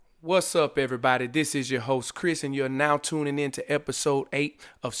What's up, everybody? This is your host, Chris, and you're now tuning in to episode 8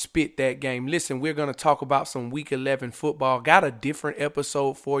 of Spit That Game. Listen, we're going to talk about some Week 11 football. Got a different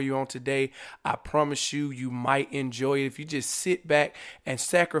episode for you on today. I promise you might enjoy it if you just sit back and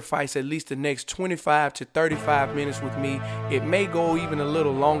sacrifice at least the next 25 to 35 minutes with me. It may go even a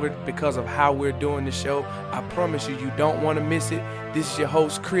little longer because of how we're doing the show. I promise you don't want to miss it. This is your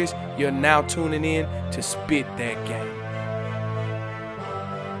host, Chris. You're now tuning in to Spit That Game.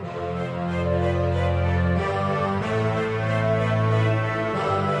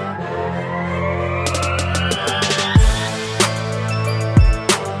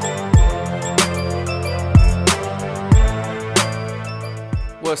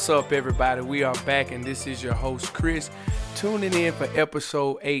 What's up, everybody? We are back, and this is your host, Chris, tuning in for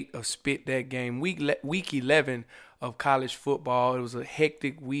episode 8 of Spit That Game, week 11 of college football. It was a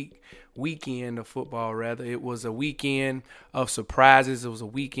hectic weekend of football, rather. It was a weekend of surprises. It was a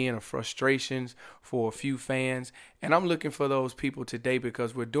weekend of frustrations for a few fans, and I'm looking for those people today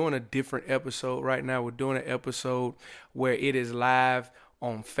because we're doing a different episode right now. We're doing an episode where it is live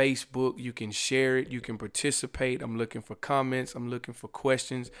on Facebook. You can share it. You can participate. I'm looking for comments. I'm looking for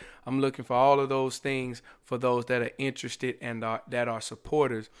questions. I'm looking for all of those things for those that are interested and that are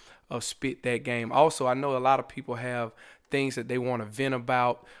supporters of Spit That Game. Also, I know a lot of people have things that they want to vent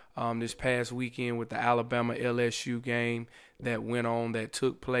about this past weekend with the Alabama LSU game that went on, that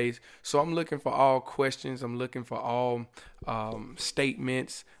took place. So I'm looking for all questions. I'm looking for all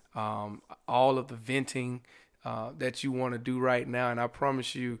statements, all of the venting that you want to do right now. And I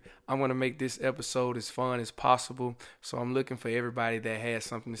promise you, I'm going to make this episode as fun as possible. So I'm looking for everybody that has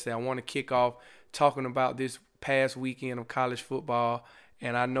something to say. I want to kick off talking about this past weekend of college football.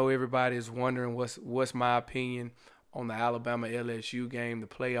 And I know everybody is wondering what's my opinion on the Alabama LSU game, the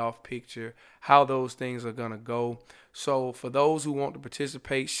playoff picture, how those things are going to go. So for those who want to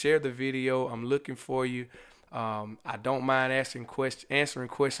participate, share the video. I'm looking for you. I don't mind answering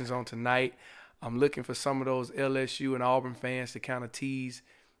questions on tonight. I'm looking for some of those LSU and Auburn fans to kind of tease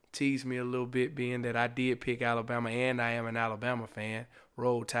me a little bit, being that I did pick Alabama and I am an Alabama fan.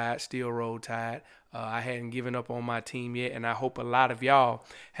 Roll Tide, still Roll Tide. I hadn't given up on my team yet, and I hope a lot of y'all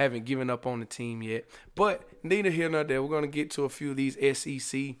haven't given up on the team yet. But neither here nor there. We're going to get to a few of these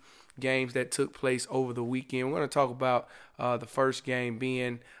SEC games that took place over the weekend. We're going to talk about the first game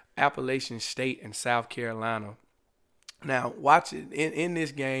being Appalachian State and South Carolina. Now, watch it in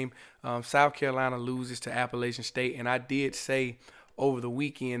this game. South Carolina loses to Appalachian State, and I did say over the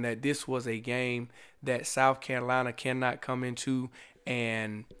weekend that this was a game that South Carolina cannot come into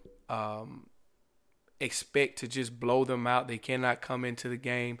and expect to just blow them out. They cannot come into the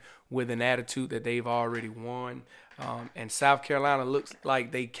game with an attitude that they've already won. And South Carolina looks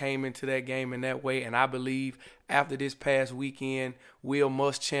like they came into that game in that way, and I believe after this past weekend, Will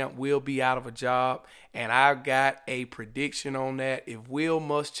Muschamp will be out of a job, and I've got a prediction on that. If Will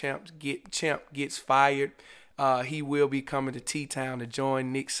Muschamp gets fired, he will be coming to T-Town to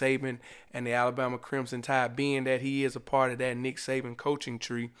join Nick Saban and the Alabama Crimson Tide, being that he is a part of that Nick Saban coaching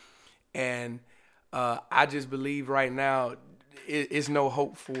tree. And I just believe right now it's no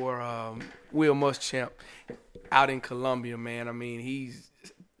hope for Will Muschamp out in Columbia, man. I mean,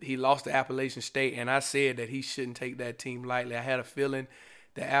 he lost to Appalachian State, and I said that he shouldn't take that team lightly. I had a feeling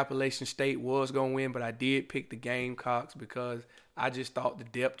that Appalachian State was going to win, but I did pick the Gamecocks because I just thought the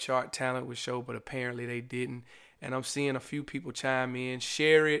depth chart talent would show, but apparently they didn't. And I'm seeing a few people chime in.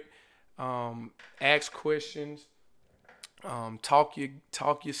 Share it, ask questions, talk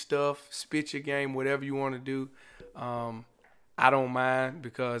your stuff, spit your game, whatever you want to do. I don't mind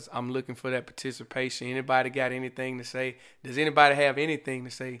because I'm looking for that participation. Anybody got anything to say? Does anybody have anything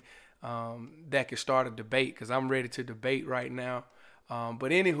to say that could start a debate? Because I'm ready to debate right now.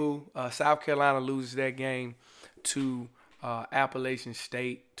 But anywho, South Carolina loses that game to Appalachian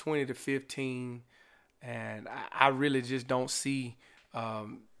State, 20-15, and I really just don't see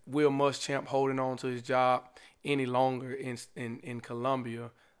Will Muschamp holding on to his job any longer in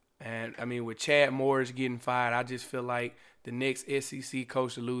Columbia. And I mean, with Chad Morris getting fired, I just feel like the next SEC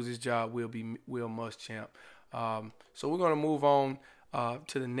coach to lose his job will be Will Muschamp. So we're going to move on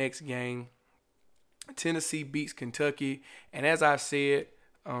to the next game. Tennessee beats Kentucky. And as I said,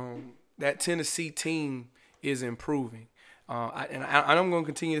 that Tennessee team is improving. I'm going to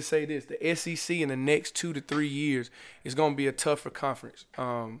continue to say this. The SEC in the next 2 to 3 years is going to be a tougher conference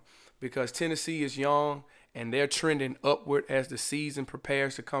because Tennessee is young and they're trending upward as the season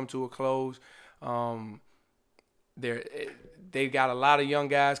prepares to come to a close. They've got a lot of young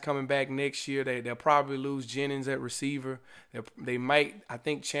guys coming back next year. They'll probably lose Jennings at receiver. They might. I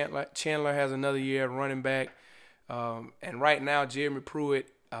think Chandler has another year at running back. And right now, Jeremy Pruitt,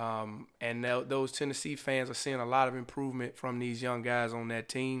 And those Tennessee fans are seeing a lot of improvement from these young guys on that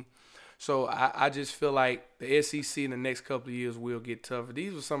team. So I just feel like the SEC in the next couple of years will get tougher.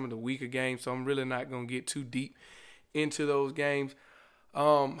 These were some of the weaker games, so I'm really not going to get too deep into those games.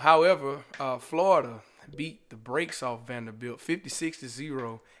 However, Florida beat the brakes off Vanderbilt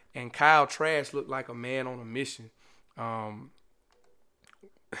 56-0, and Kyle Trask looked like a man on a mission.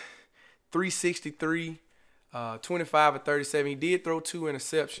 363, 25 of 37. He did throw 2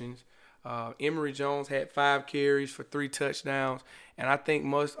 interceptions. Emory Jones had 5 carries for 3 touchdowns, and I think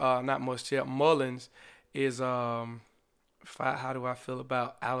Mullins is how do I feel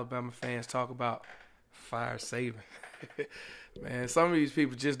about Alabama fans talk about fire Saban? Man, some of these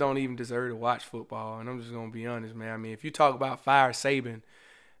people just don't even deserve to watch football, and I'm just gonna be honest, man. I mean, if you talk about fire Saban,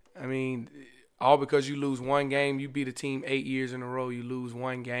 I mean, all because you lose one game, you beat a team 8 years in a row, you lose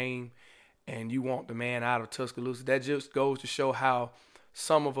one game, and you want the man out of Tuscaloosa. That just goes to show how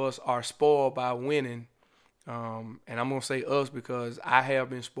some of us are spoiled by winning. And I'm going to say us because I have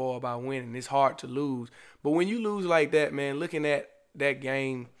been spoiled by winning. It's hard to lose. But when you lose like that, man, looking at that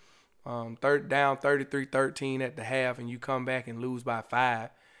game, down 33-13 at the half, and you come back and lose by 5,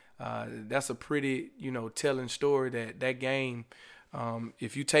 that's a pretty, telling story that game,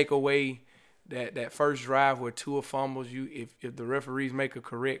 if you take away that first drive where Tua fumbles, if the referees make a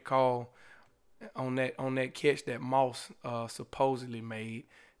correct call on that catch that Moss supposedly made,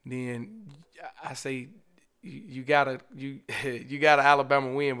 then I say you gotta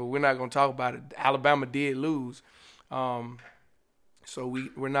Alabama win, but we're not gonna talk about it. Alabama did lose, so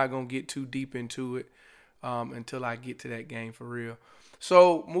we're not gonna get too deep into it until I get to that game for real.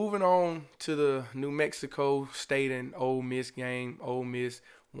 So moving on to the New Mexico State and Ole Miss game. Ole Miss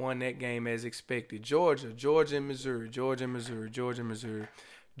won that game as expected. Georgia and Missouri.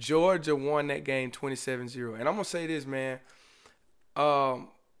 Georgia won that game 27-0. And I'm going to say this, man.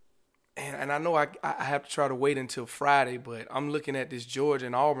 And I know I have to try to wait until Friday, but I'm looking at this Georgia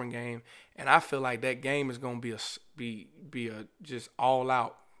and Auburn game, and I feel like that game is going to be a just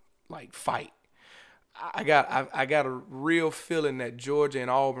all-out, like, fight. I got a real feeling that Georgia and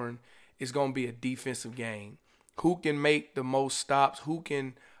Auburn is going to be a defensive game. Who can make the most stops? Who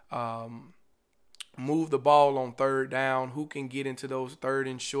can move the ball on third down? Who can get into those third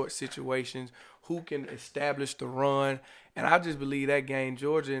and short situations? Who can establish the run? And I just believe that game,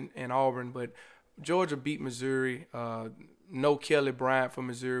 Georgia and Auburn, but Georgia beat Missouri. No Kelly Bryant for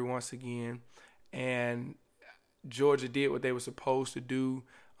Missouri once again. And Georgia did what they were supposed to do.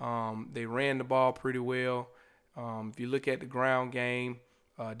 They ran the ball pretty well. If you look at the ground game,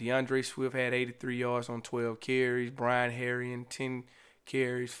 DeAndre Swift had 83 yards on 12 carries. Brian Herrien, 10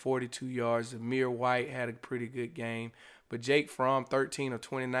 carries, 42 yards. Zamir White had a pretty good game. But Jake Fromm, 13 of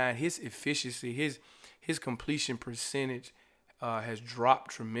 29. His efficiency, his completion percentage has dropped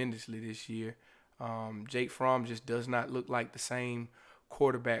tremendously this year. Jake Fromm just does not look like the same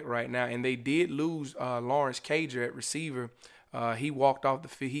quarterback right now. And they did lose Lawrence Cager at receiver. He walked off the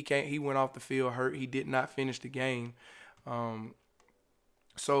field. He went off the field hurt. He did not finish the game.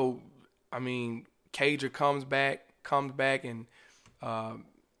 So, I mean, Cager comes back and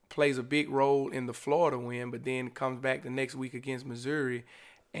plays a big role in the Florida win, but then comes back the next week against Missouri,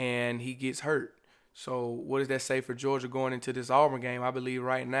 and he gets hurt. So what does that say for Georgia going into this Auburn game? I believe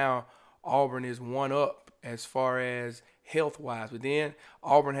right now Auburn is one up as far as health-wise, but then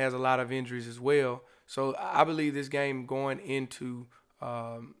Auburn has a lot of injuries as well. So I believe this game going into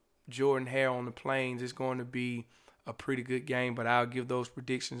Jordan-Hare on the Plains is going to be a pretty good game, but I'll give those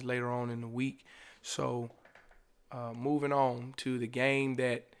predictions later on in the week. So moving on to the game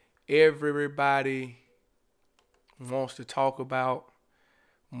that everybody wants to talk about,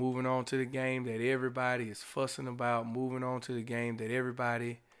 moving on to the game that everybody is fussing about, moving on to the game that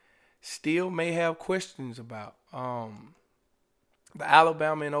everybody still may have questions about, the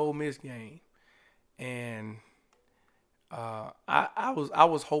Alabama and Ole Miss game. And I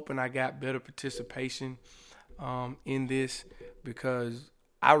was hoping I got better participation in this because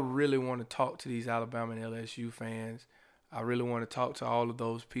I really want to talk to these Alabama and LSU fans. I really want to talk to all of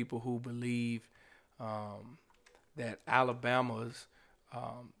those people who believe that Alabama's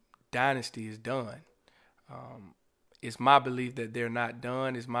dynasty is done. It's my belief that they're not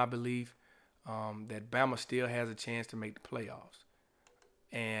done. It's my belief that Bama still has a chance to make the playoffs.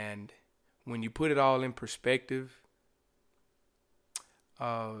 And when you put it all in perspective,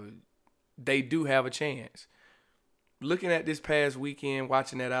 they do have a chance. Looking at this past weekend,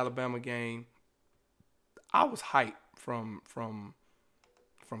 watching that Alabama game, I was hyped from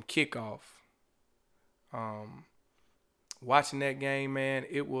kickoff. Watching that game, man,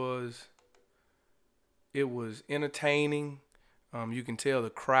 it was entertaining. You can tell the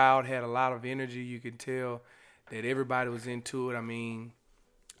crowd had a lot of energy. You can tell that everybody was into it. I mean,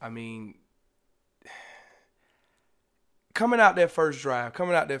 coming out that first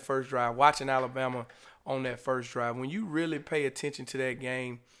drive, watching Alabama on that first drive, when you really pay attention to that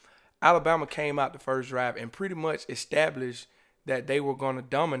game, Alabama came out the first drive and pretty much established that they were going to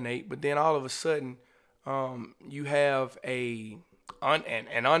dominate. But then all of a sudden, you have an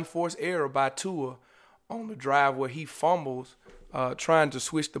unforced error by Tua on the drive where he fumbles, trying to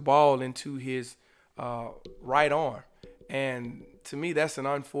switch the ball into his right arm. And to me, that's an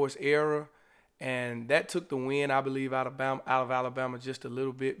unforced error. And that took the win, I believe, out of Alabama just a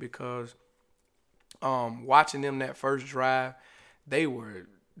little bit, because watching them that first drive, they were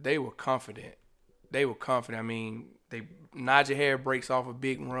confident. They were confident. I mean, Najee Harris breaks off a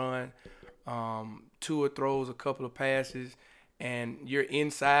big run. Tua throws a couple of passes, and you're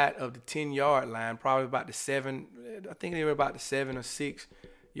inside of the 10-yard line, probably about the 7. I think they were about the 7 or 6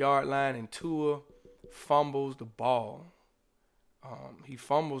 yard line, and Tua fumbles the ball. He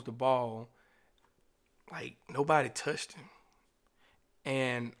fumbles the ball like nobody touched him,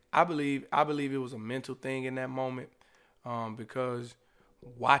 and I believe it was a mental thing in that moment, because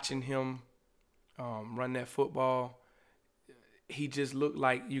watching him run that football, he just looked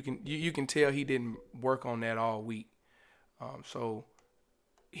like you can tell he didn't work on that all week. So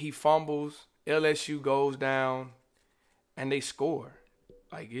he fumbles, LSU goes down, and they score.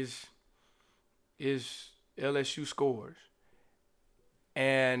 Like it's LSU scores,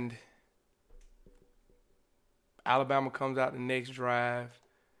 and Alabama comes out the next drive.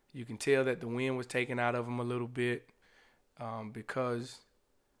 You can tell that the wind was taken out of them a little bit, because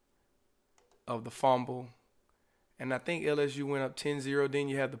of the fumble. And I think LSU went up 10-0. Then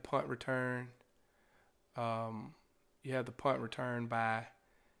you have the punt return. You have the punt return by,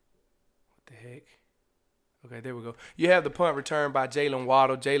 what the heck? Okay, there we go. You have the punt return by Jalen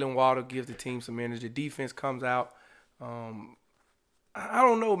Waddle. Jalen Waddle gives the team some energy. Defense comes out. I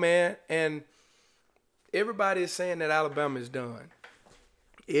don't know, man. And everybody is saying that Alabama is done.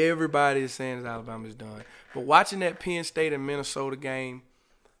 Everybody is saying that Alabama is done. But watching that Penn State and Minnesota game,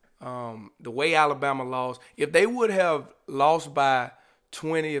 the way Alabama lost, if they would have lost by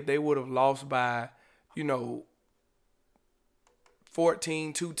 20, if they would have lost by,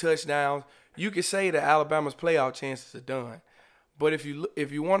 14, 2 touchdowns, you could say that Alabama's playoff chances are done. But if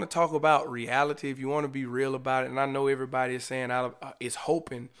you want to talk about reality, if you want to be real about it, and I know everybody is saying is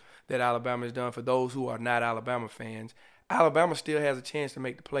hoping that Alabama is done, for those who are not Alabama fans, Alabama still has a chance to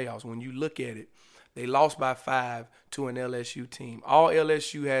make the playoffs. When you look at it, they lost by 5 to an LSU team. All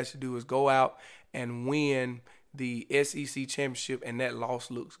LSU has to do is go out and win the SEC championship, and that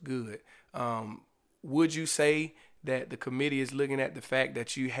loss looks good. Would you say that the committee is looking at the fact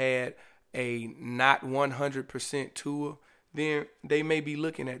that you had a not 100% Tua? Then they may be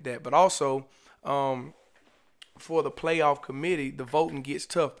looking at that. But also, for the playoff committee, the voting gets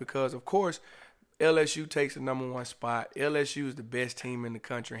tough because, of course, LSU takes the number 1 spot. LSU is the best team in the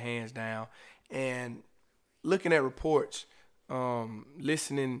country, hands down. And looking at reports,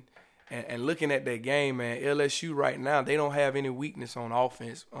 listening and looking at that game, man, LSU right now, they don't have any weakness on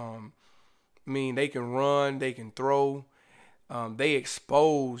offense. They can run, they can throw. They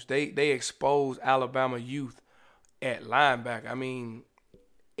expose Alabama youth at linebacker.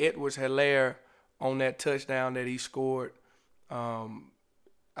 Edwards-Helaire on that touchdown that he scored, I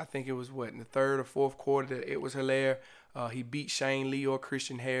think it was in the third or fourth quarter that Edwards-Helaire, he beat Shane Lee or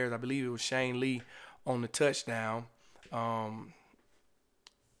Christian Harris. I believe it was Shane Lee on the touchdown.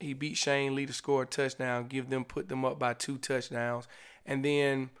 He beat Shane Lee to score a touchdown, put them up by 2 touchdowns. And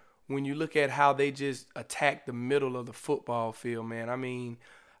then when you look at how they just attack the middle of the football field, man,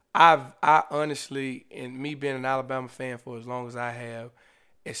 I honestly, and me being an Alabama fan for as long as I have,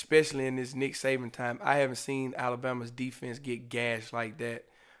 especially in this Nick Saban time, I haven't seen Alabama's defense get gashed like that.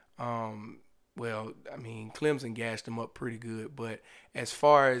 Clemson gashed them up pretty good, but as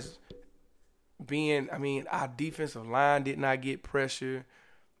far as our defensive line did not get pressure.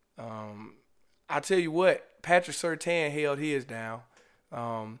 I tell you what, Patrick Surtain held his down,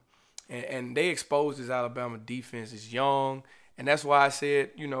 and they exposed his Alabama defense. Is young, and that's why I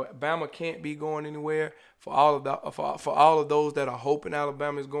said, Bama can't be going anywhere. For all of those that are hoping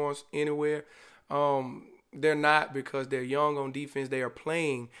Alabama is going anywhere, they're not, because they're young on defense. They are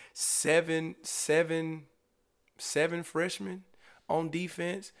playing seven freshmen on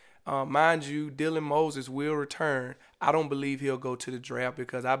defense. Mind you, Dylan Moses will return. I don't believe he'll go to the draft,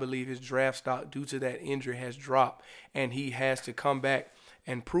 because I believe his draft stock due to that injury has dropped, and he has to come back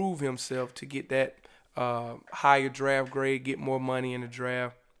and prove himself to get that higher draft grade, get more money in the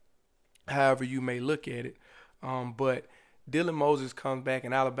draft, however you may look at it. But Dylan Moses comes back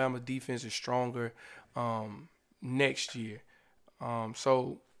and Alabama's defense is stronger next year.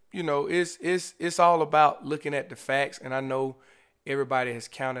 So it's all about looking at the facts, and I know everybody has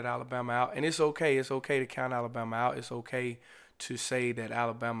counted Alabama out, and it's okay. It's okay to count Alabama out. It's okay to say that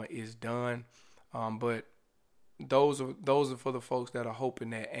Alabama is done. But those are for the folks that are hoping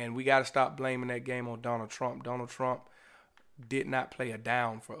that, and we got to stop blaming that game on Donald Trump. Donald Trump did not play a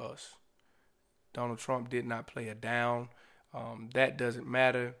down for us. Donald Trump did not play a down. That doesn't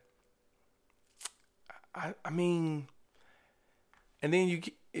matter. I mean, and then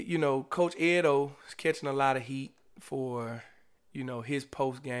Coach Edo is catching a lot of heat for his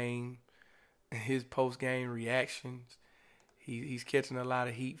post game reactions. He's catching a lot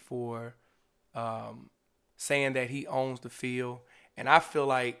of heat for saying that he owns the field, and I feel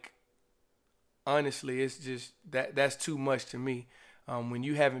like honestly it's just that's too much to me. When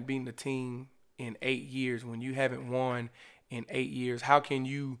you haven't beaten the team in 8 years, when you haven't won in 8 years, how can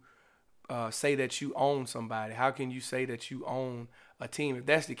you say that you own somebody? How can you say that you own a team? If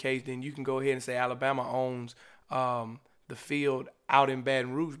that's the case, then you can go ahead and say Alabama owns the field out in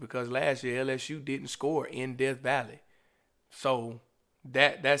Baton Rouge, because last year LSU didn't score in Death Valley. So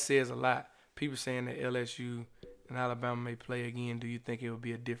that says a lot. People saying that LSU and Alabama may play again. Do you think it would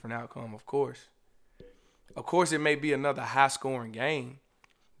be a different outcome? Of course. Of course, it may be another high-scoring game.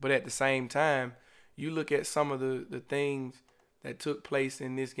 But at the same time, you look at some of the things that took place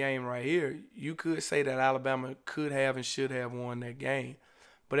in this game right here, you could say that Alabama could have and should have won that game.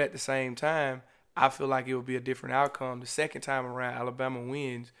 But at the same time, I feel like it would be a different outcome. The second time around, Alabama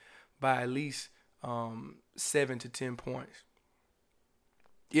wins by at least 7 to 10 points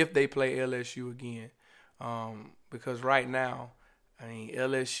if they play LSU again. Because right now, I mean,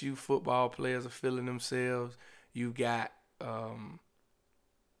 LSU football players are feeling themselves. You got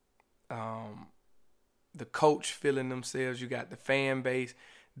the coach feeling themselves. You got the fan base.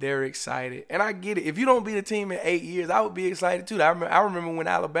 They're excited. And I get it. If you don't beat a team in 8 years, I would be excited too. I remember when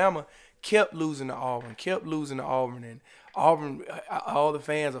Alabama kept losing to Auburn, and Auburn, all the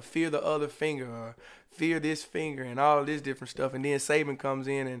fans will fear the other finger or fear this finger and all of this different stuff. And then Saban comes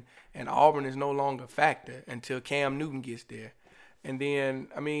in and Auburn is no longer a factor until Cam Newton gets there. And then,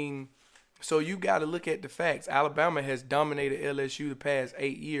 I mean, so you got to look at the facts. Alabama has dominated LSU the past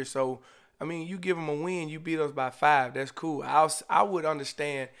 8 years. So, I mean, you give them a win, you beat us by 5. That's cool. I would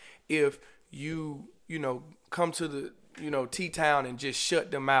understand if you come to the, T-Town and just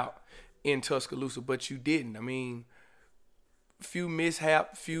shut them out in Tuscaloosa, but you didn't. I mean, few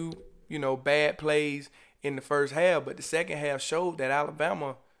bad plays in the first half, but the second half showed that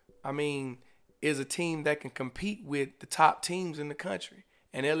Alabama, I mean, is a team that can compete with the top teams in the country.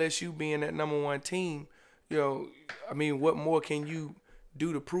 And LSU being that number one team, I mean, what more can you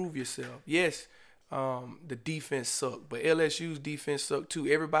do to prove yourself? Yes, the defense sucked, but LSU's defense sucked too.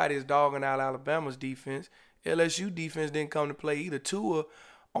 Everybody is dogging out Alabama's defense. LSU defense didn't come to play either. Tua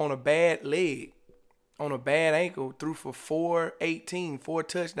on a bad leg, on a bad ankle, threw for 418, 4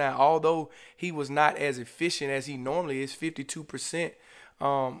 touchdowns, although he was not as efficient as he normally is, 52%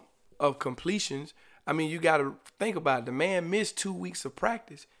 of completions. I mean, you got to think about it. The man missed 2 weeks of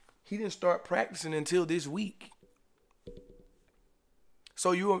practice. He didn't start practicing until this week.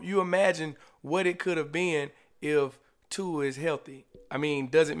 So you imagine what it could have been if Tua is healthy. I mean,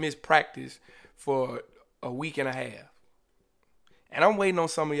 doesn't miss practice for a week and a half. And I'm waiting on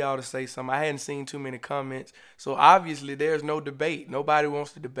some of y'all to say something. I hadn't seen too many comments. So obviously there's no debate. Nobody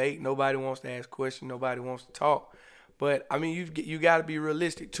wants to debate. Nobody wants to ask questions. Nobody wants to talk. But, I mean, you got to be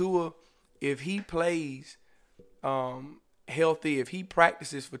realistic. Tua, if he plays healthy, if he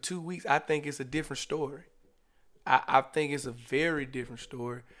practices for 2 weeks, I think it's a different story. I think it's a very different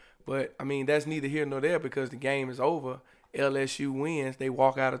story. But, I mean, that's neither here nor there because the game is over. LSU wins. They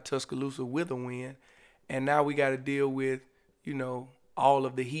walk out of Tuscaloosa with a win. And now we got to deal with, all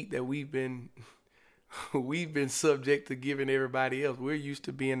of the heat that we've been subject to giving everybody else. We're used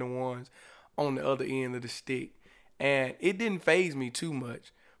to being the ones on the other end of the stick. And it didn't faze me too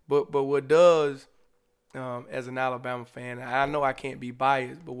much. But what does, as an Alabama fan, I know I can't be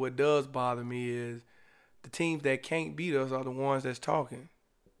biased, but what does bother me is the teams that can't beat us are the ones that's talking.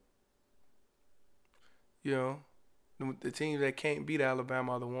 The teams that can't beat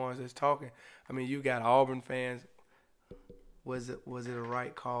Alabama are the ones that's talking. I mean, you got Auburn fans. Was it a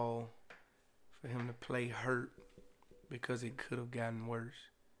right call for him to play hurt because it could have gotten worse?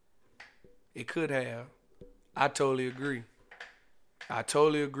 It could have. I totally agree.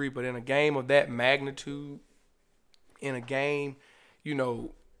 But in a game of that magnitude, in a game,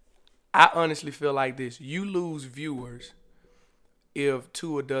 I honestly feel like this. You lose viewers if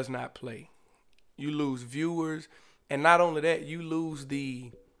Tua does not play. You lose viewers And not only that, you lose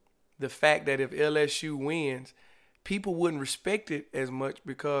the fact that if LSU wins, people wouldn't respect it as much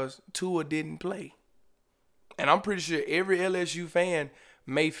because Tua didn't play. And I'm pretty sure every LSU fan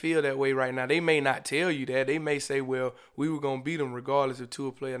may feel that way right now. They may not tell you that. They may say, well, we were going to beat them regardless if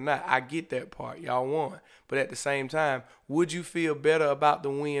Tua play or not. I get that part. Y'all won. But at the same time, would you feel better about the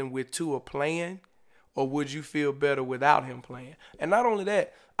win with Tua playing, or would you feel better without him playing? And not only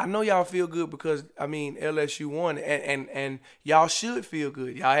that, I know y'all feel good because, LSU won, and y'all should feel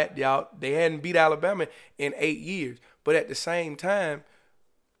good. They hadn't beat Alabama in 8 years. But at the same time,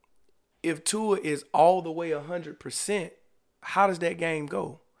 if Tua is all the way 100%, how does that game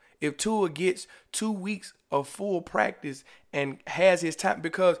go? If Tua gets 2 weeks of full practice and has his time,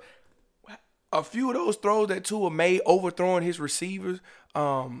 because a few of those throws that Tua made, overthrowing his receivers,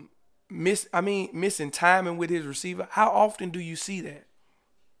 missing timing with his receiver, how often do you see that?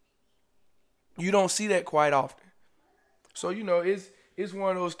 You don't see that quite often. So, it's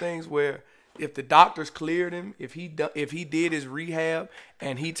one of those things where if the doctors cleared him, if he did his rehab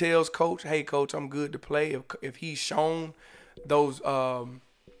and he tells coach, hey, coach, I'm good to play, if he's shown those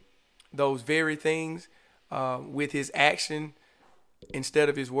very things with his action instead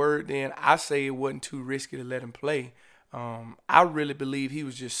of his word, then I say it wasn't too risky to let him play. I really believe he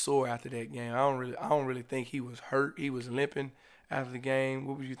was just sore after that game. I don't really think he was hurt. He was limping after the game.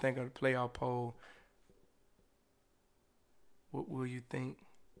 What would you think of the playoff poll? What will you think?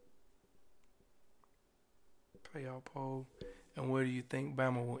 Playoff poll. And where do you think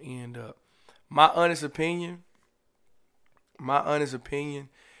Bama will end up? My honest opinion,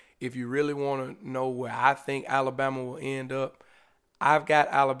 if you really want to know where I think Alabama will end up, I've got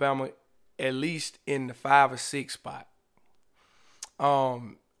Alabama at least in the 5 or 6 spot.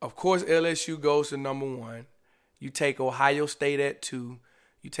 Of course, LSU goes to number 1. You take Ohio State at 2.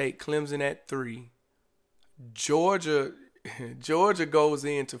 You take Clemson at 3. Georgia goes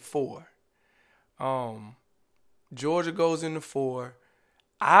into 4. Georgia goes into 4.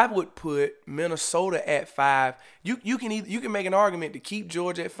 I would put Minnesota at 5. You can make an argument to keep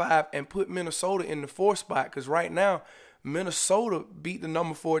Georgia at 5 and put Minnesota in the 4th spot, because right now Minnesota beat the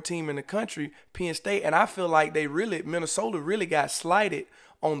number 4 team in the country, Penn State, and I feel like Minnesota really got slighted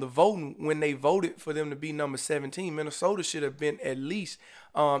on the voting when they voted for them to be number 17. Minnesota should have been at least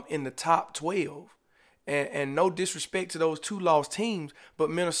in the top 12. And no disrespect to those 2 lost teams,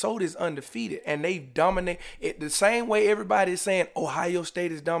 but Minnesota is undefeated, and they dominate it the same way everybody is saying Ohio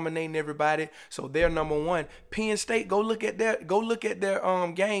State is dominating everybody, so they're number 1. Penn State, go look at their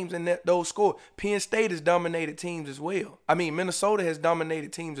games and those scores. Penn State has dominated teams as well. Minnesota has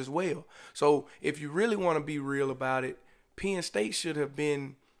dominated teams as well. So if you really want to be real about it, Penn State should have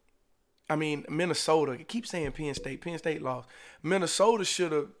been. Minnesota. I keep saying Penn State. Penn State lost. Minnesota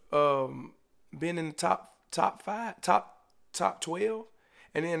should have been in the top 5, top 12.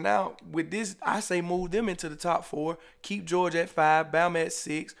 And then now with this, I say move them into the top 4. Keep Georgia at 5, Bama at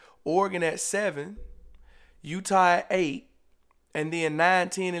 6, Oregon at 7, Utah at 8, and then 9,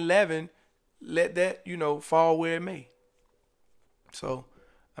 10, 11, let that, fall where it may. So,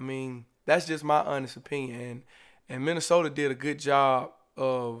 that's just my honest opinion. And Minnesota did a good job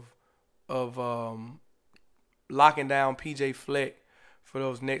of locking down PJ Fleck for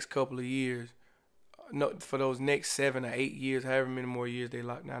those next couple of years. No, for those next 7 or 8 years, however many more years they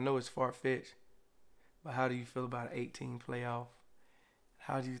lock. Now, I know it's far-fetched, but how do you feel about an 18 playoff?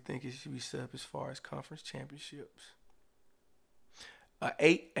 How do you think it should be set up as far as conference championships?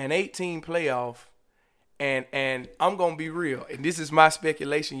 An 18 playoff, and I'm going to be real, and this is my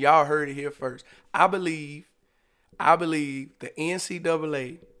speculation. Y'all heard it here first. I believe the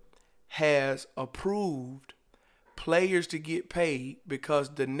NCAA has approved players to get paid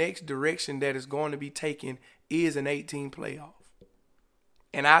because the next direction that is going to be taken is an 18 playoff.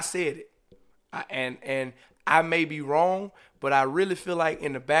 And I said it. And I may be wrong, but I really feel like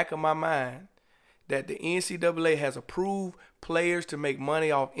in the back of my mind that the NCAA has approved players to make money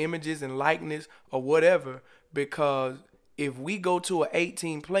off images and likeness or whatever, because if we go to an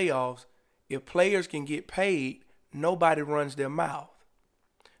 18 playoffs, if players can get paid, nobody runs their mouth.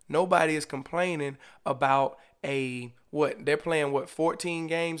 Nobody is complaining about they're playing 14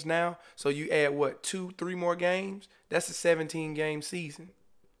 games now. So you add 2-3 more games. That's a 17-game season.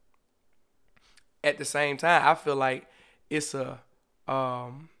 At the same time, I feel like it's a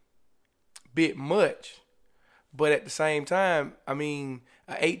bit much, but at the same time, an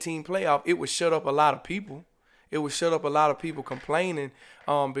 18 playoff, it would shut up a lot of people. It would shut up a lot of people complaining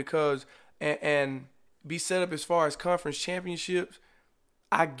because and be set up as far as conference championships.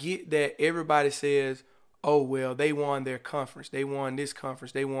 I get that everybody says, oh, well, they won their conference. They won this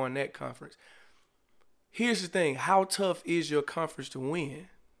conference. They won that conference. here's the thing. How tough is your conference to win?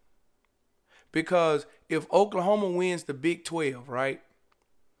 Because if Oklahoma wins the Big 12, right?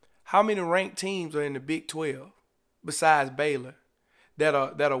 How many ranked teams are in the Big 12 besides Baylor that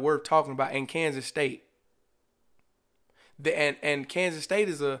are worth talking about, and Kansas State? And Kansas State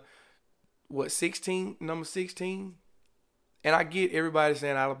is number 16? And I get everybody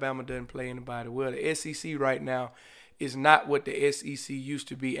saying Alabama doesn't play anybody. Well, the SEC right now is not what the SEC used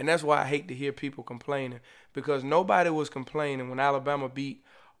to be. And that's why I hate to hear people complaining, because nobody was complaining when Alabama beat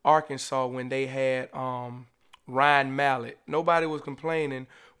Arkansas when they had Ryan Mallett. Nobody was complaining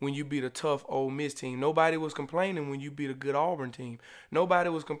when you beat a tough Ole Miss team. Nobody was complaining when you beat a good Auburn team.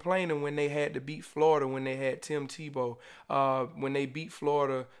 Nobody was complaining when they had to beat Florida when they had Tim Tebow. When they beat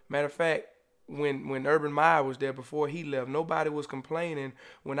Florida, matter of fact, when Urban Meyer was there before he left, nobody was complaining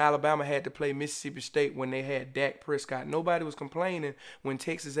when Alabama had to play Mississippi State when they had Dak Prescott. Nobody was complaining when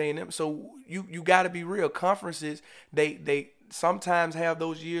Texas A&M. So you got to be real. Conferences, they sometimes have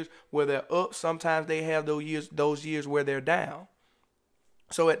those years where they're up. Sometimes they have those years where they're down.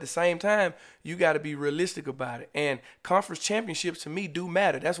 So at the same time, you got to be realistic about it. And conference championships to me do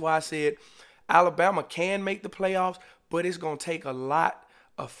matter. That's why I said Alabama can make the playoffs, but it's going to take a lot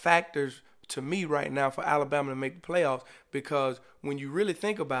of factors to me right now for Alabama to make the playoffs, because when you really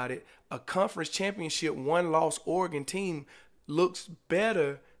think about it, a conference championship one-loss Oregon team looks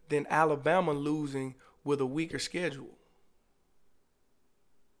better than Alabama losing with a weaker schedule.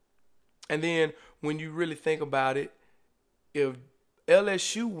 And then when you really think about it, if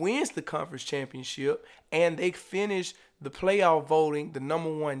LSU wins the conference championship and they finish the playoff voting the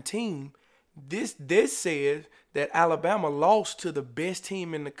number one team, this says that Alabama lost to the best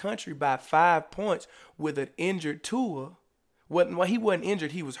team in the country by 5 points with an injured Tua. Well, he wasn't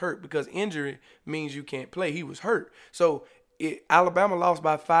injured, he was hurt, because injury means you can't play. He was hurt. So Alabama lost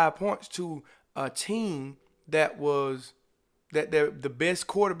by 5 points to a team that was the best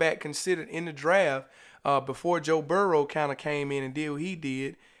quarterback considered in the draft before Joe Burrow kind of came in and did what he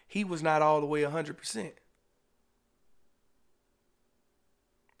did. He was not all the way 100%.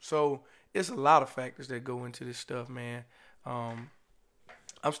 So it's a lot of factors that go into this stuff, man. I'm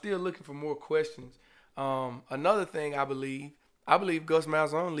still looking for more questions. Another thing I believe Gus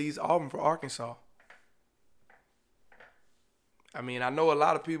Malzahn leaves Auburn for Arkansas. I mean, I know a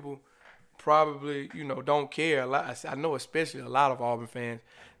lot of people probably, don't care. I know especially a lot of Auburn fans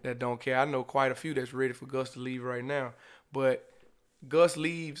that don't care. I know quite a few that's ready for Gus to leave right now. But Gus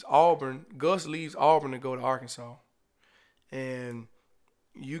leaves Auburn to go to Arkansas. And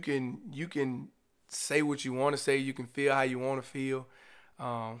you can say what you want to say. You can feel how you want to feel.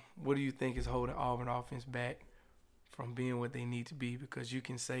 What do you think is holding Auburn offense back from being what they need to be? Because you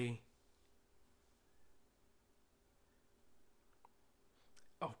can say,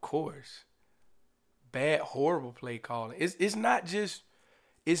 of course, bad, horrible play calling. It's not just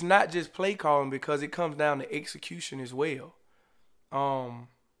play calling, because it comes down to execution as well.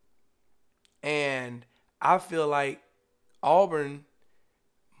 And I feel like Auburn,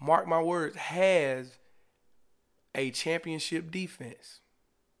 mark my words, has a championship defense.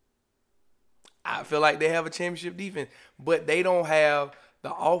 I feel like they have a championship defense, but they don't have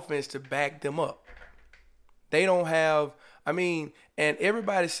the offense to back them up. They don't have, and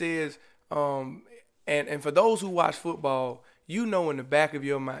everybody says, and for those who watch football, in the back of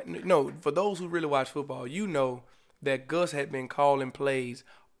your mind, for those who really watch football, that Gus had been calling plays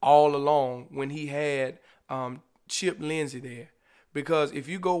all along when he had Chip Lindsey there. Because if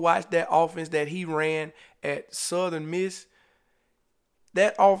you go watch that offense that he ran at Southern Miss,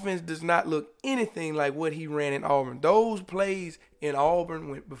 that offense does not look anything like what he ran in Auburn. Those plays in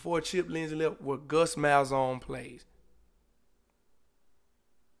Auburn before Chip Lindsey left were Gus Malzahn plays.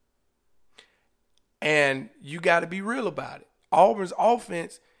 And you got to be real about it. Auburn's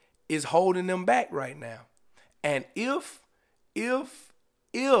offense is holding them back right now. And if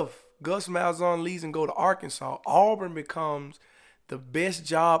Gus Malzahn leaves and go to Arkansas, Auburn becomes the best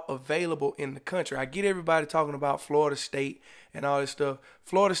job available in the country. I get everybody talking about Florida State and all this stuff.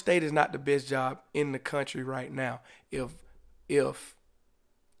 Florida State is not the best job in the country right now. If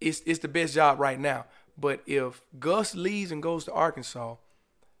it's the best job right now, but if Gus leaves and goes to Arkansas,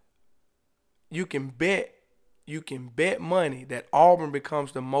 you can bet money that Auburn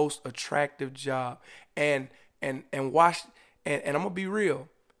becomes the most attractive job. And watch, and I'm gonna be real.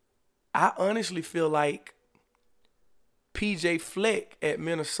 I honestly feel like PJ Fleck at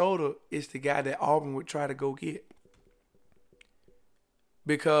Minnesota is the guy that Auburn would try to go get.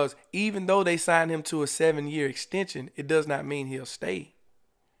 Because even though they signed him to a 7-year extension, it does not mean he'll stay.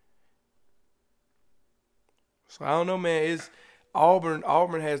 So I don't know, man.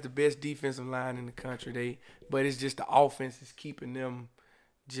 Auburn has the best defensive line in the country. But it's just the offense is keeping them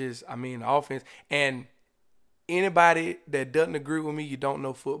the offense. And anybody that doesn't agree with me, you don't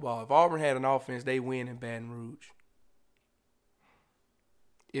know football. If Auburn had an offense, they win in Baton Rouge.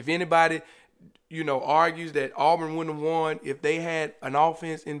 If anybody, argues that Auburn wouldn't have won if they had an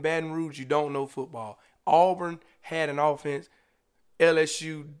offense in Baton Rouge, you don't know football. Auburn had an offense.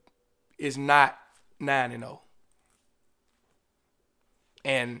 LSU is not 9-0.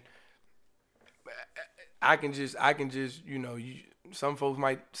 And I can just, some folks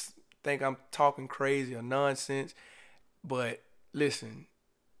might think I'm talking crazy or nonsense, but listen,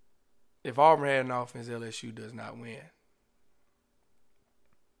 if Auburn had an offense, LSU does not win.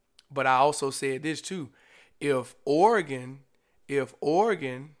 But I also said this too. If Oregon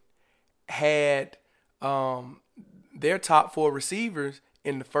had their top 4 receivers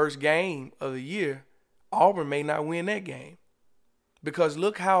in the first game of the year, Auburn may not win that game. Because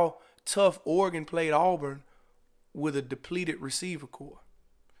look how tough Oregon played Auburn with a depleted receiver corps.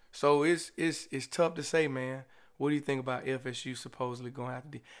 So it's tough to say, man. What do you think about FSU supposedly going to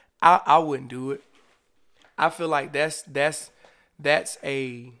have to do? I wouldn't do it. I feel like that's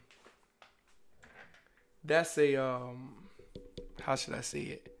a how should I say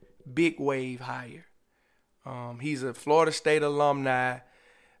it? Big wave hire. He's a Florida State alumni.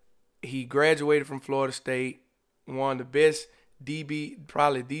 He graduated from Florida State, one of the best DB,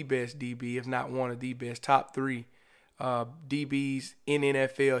 probably the best DB, if not one of the best, top 3 DBs in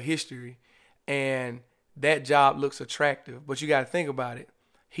NFL history. And that job looks attractive. But you got to think about it.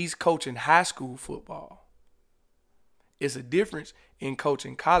 He's coaching high school football. It's a difference in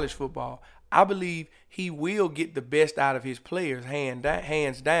coaching college football. I believe he will get the best out of his players,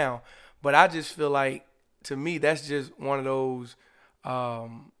 hands down. But I just feel like, to me, that's just one of those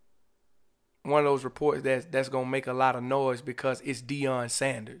reports that's gonna make a lot of noise because it's Deion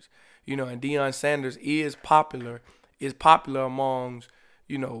Sanders, and Deion Sanders is popular amongst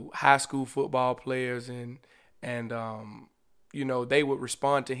high school football players and they would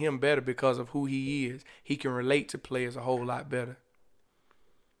respond to him better because of who he is. He can relate to players a whole lot better.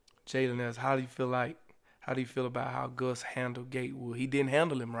 Jalen S., how do you feel about how Gus handled Gatewood? He didn't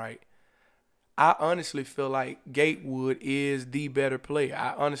handle him right. I honestly feel like Gatewood is the better player.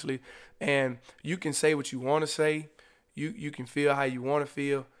 And you can say what you want to say. You can feel how you want to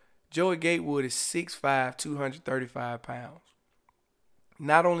feel. Joey Gatewood is 6'5", 235 pounds.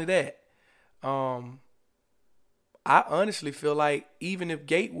 Not only that, I honestly feel like even if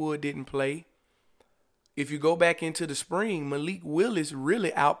Gatewood didn't play, if you go back into the spring, Malik Willis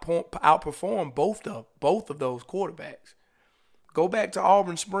really outperformed both of those quarterbacks. Go back to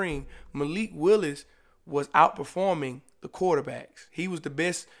Auburn spring, Malik Willis was outperforming the quarterbacks. He was the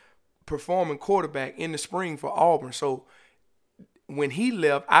best performing quarterback in the spring for Auburn. So when he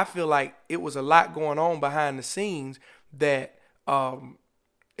left, I feel like it was a lot going on behind the scenes that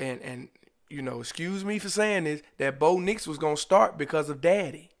excuse me for saying this, that Bo Nix was going to start because of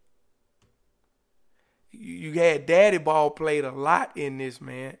Daddy. You had Daddy ball played a lot in this,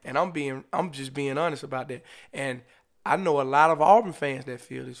 man, and I'm just being honest about that. And I know a lot of Auburn fans that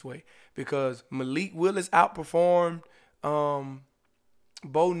feel this way because Malik Willis outperformed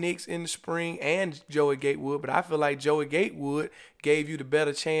Bo Nix in the spring and Joey Gatewood, but I feel like Joey Gatewood gave you the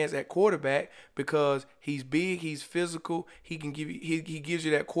better chance at quarterback because he's big, he's physical, he gives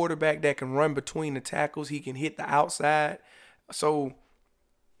you that quarterback that can run between the tackles, he can hit the outside. So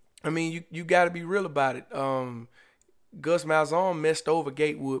I mean, you got to be real about it. Gus Malzahn messed over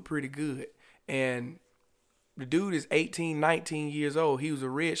Gatewood pretty good. And the dude is 18, 19 years old. He was a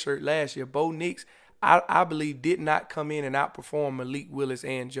redshirt last year. Bo Nix, I believe, did not come in and outperform Malik Willis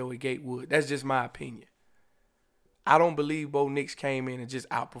and Joey Gatewood. That's just my opinion. I don't believe Bo Nix came in and just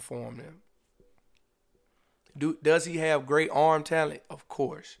outperformed them. Does he have great arm talent? Of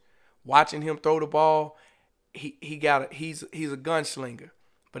course. Watching him throw the ball, he's a gunslinger.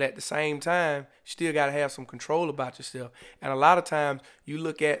 But at the same time, you still got to have some control about yourself. And a lot of times you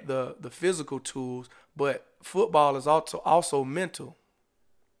look at the physical tools, but football is also mental.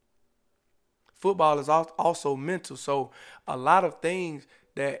 Football is also mental. So a lot of things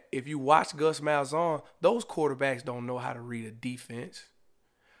that if you watch Gus Malzahn, those quarterbacks don't know how to read a defense.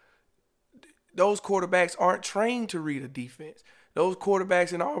 Those quarterbacks aren't trained to read a defense. Those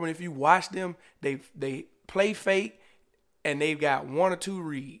quarterbacks in Auburn, if you watch them, they play fake. And they've got 1 or 2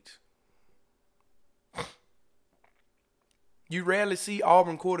 reads. You rarely see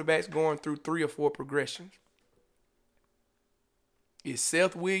Auburn quarterbacks going through 3 or 4 progressions. Is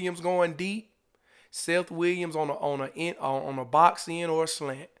Seth Williams going deep? Seth Williams on a box in or a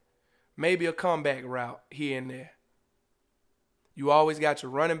slant. Maybe a comeback route here and there. You always got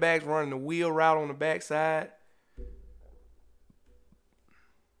your running backs running the wheel route on the backside.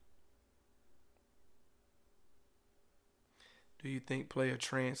 Do you think player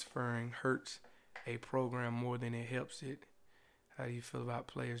transferring hurts a program more than it helps it? How do you feel about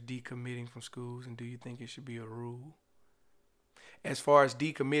players decommitting from schools, and do you think it should be a rule? As far as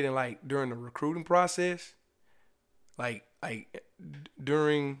decommitting, like during the recruiting process, like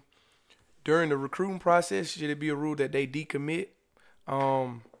during the recruiting process, should it be a rule that they decommit?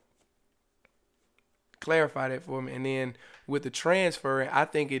 Clarify that for me. And then with the transferring, I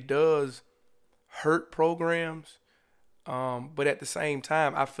think it does hurt programs, but at the same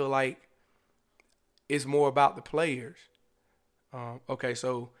time, I feel like it's more about the players.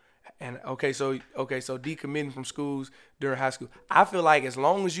 So decommitting from schools during high school. I feel like as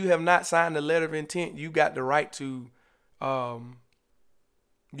long as you have not signed a letter of intent, you got the right to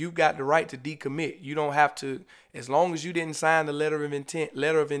decommit. You don't have to, as long as you didn't sign the letter of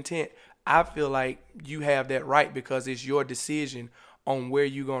intent, I feel like you have that right because it's your decision on where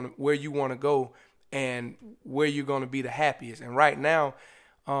you want to go and where you're going to be the happiest. And right now,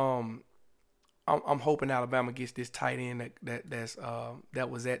 I'm hoping Alabama gets this tight end that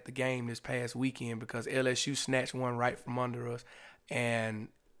was at the game this past weekend, because LSU snatched one right from under us, and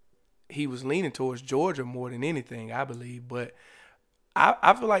he was leaning towards Georgia more than anything, I believe. But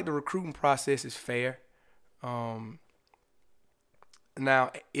I feel like the recruiting process is fair.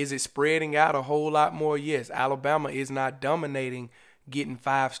 Now, is it spreading out a whole lot more? Yes. Alabama is not dominating getting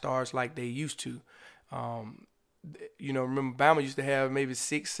 5 stars like they used to. Remember, Bama used to have maybe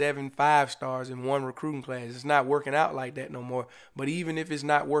 6, 7, 5 stars in one recruiting class. It's not working out like that no more. But even if it's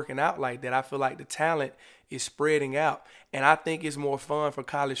not working out like that, I feel like the talent is spreading out. And I think it's more fun for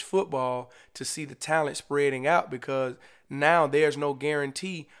college football to see the talent spreading out, because now there's no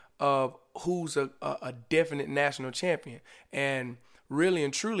guarantee of who's a definite national champion. And really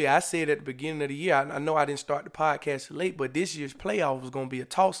and truly, I said at the beginning of the year, I know I didn't start the podcast late, but this year's playoff was going to be a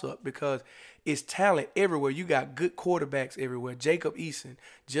toss-up because it's talent everywhere. You got good quarterbacks everywhere. Jacob Eason,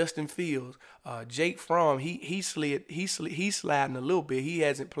 Justin Fields, Jake Fromm. He's sliding a little bit. He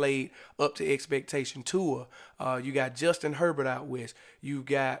hasn't played up to expectation. Tua. You got Justin Herbert out west. You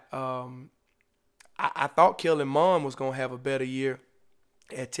got I thought Kellen Mond was gonna have a better year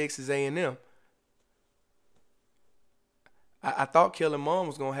at Texas A&M. I thought Kellen Mond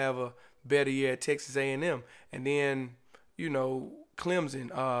was gonna have a better year at Texas A&M, and then Clemson,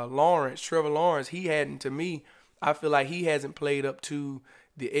 Trevor Lawrence, I feel like he hasn't played up to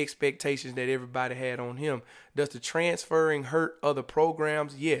the expectations that everybody had on him. Does the transferring hurt other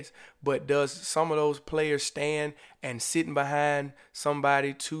programs? Yes. But does some of those players stand and sitting behind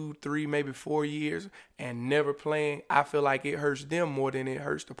somebody 2, 3, maybe 4 years and never playing? I feel like it hurts them more than it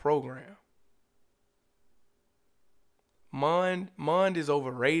hurts the program. Mond is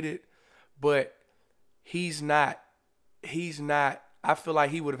overrated, but he's not. I feel like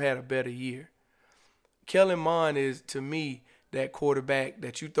he would have had a better year. Kellen Mond is, to me, that quarterback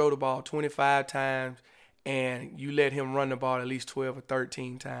that you throw the ball 25 times and you let him run the ball at least 12 or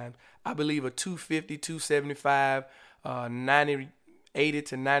 13 times. I believe a 250, 275, 80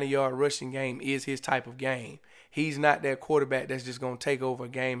 to 90-yard rushing game is his type of game. He's not that quarterback that's just going to take over a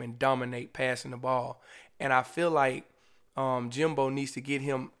game and dominate passing the ball. And I feel like Jimbo needs to get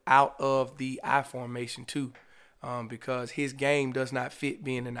him out of the I formation too. Because his game does not fit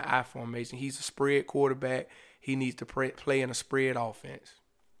being in the I formation. He's a spread quarterback. He needs to play in a spread offense.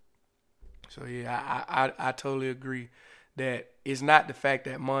 So, yeah, I totally agree that it's not the fact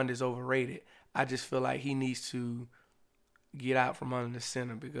that Mond is overrated. I just feel like he needs to get out from under the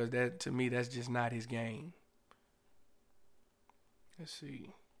center, because that, to me, that's just not his game. Let's see.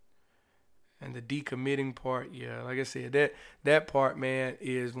 And the decommitting part, yeah, like I said, that part, man,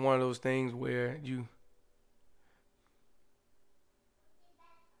 is one of those things where you –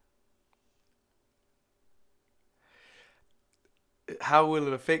 how will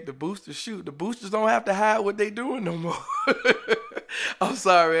it affect the boosters? Shoot, the boosters don't have to hide what they doing no more. I'm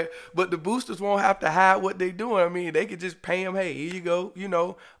sorry, but the boosters won't have to hide what they doing. I mean, they could just pay them, hey, here you go,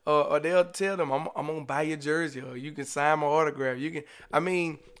 or they'll tell them, I'm going to buy your jersey, or you can sign my autograph.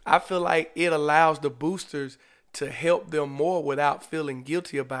 I feel like it allows the boosters to help them more without feeling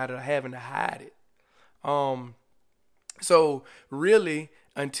guilty about it or having to hide it. So really,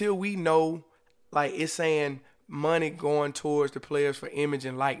 until we know, like it's saying, money going towards the players for image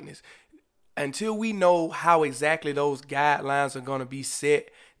and likeness, until we know how exactly those guidelines are going to be set,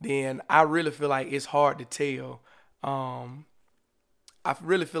 then I really feel like it's hard to tell. I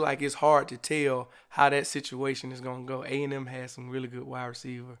really feel like it's hard to tell how that situation is going to go. A&M has some really good wide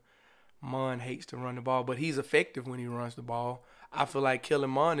receiver. Mond hates to run the ball, but he's effective when he runs the ball. I feel like Kellen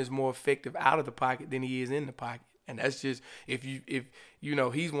Mond is more effective out of the pocket than he is in the pocket. And that's just if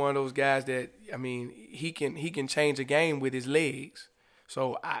he's one of those guys that he can change a game with his legs.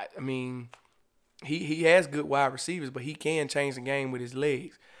 So he has good wide receivers, but he can change the game with his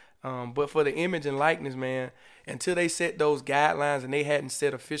legs. But for the image and likeness, man, until they set those guidelines, and they hadn't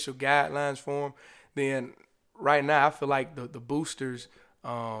set official guidelines for him, then right now I feel like the boosters,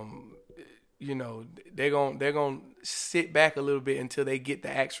 they're gonna sit back a little bit until they get the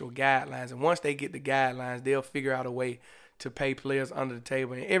actual guidelines. And once they get the guidelines, they'll figure out a way to pay players under the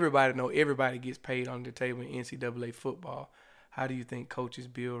table. And everybody gets paid under the table in NCAA football. How do you think coaches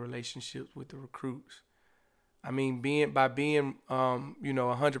build relationships with the recruits? I mean, being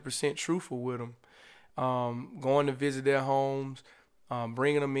 100% truthful with them, going to visit their homes,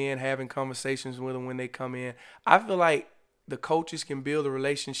 bringing them in, having conversations with them when they come in. I feel like the coaches can build the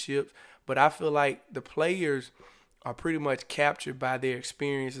relationships, but I feel like the players are pretty much captured by their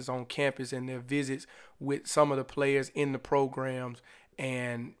experiences on campus and their visits with some of the players in the programs.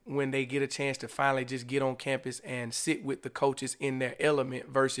 And when they get a chance to finally just get on campus and sit with the coaches in their element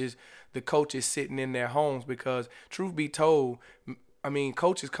versus the coaches sitting in their homes, because truth be told,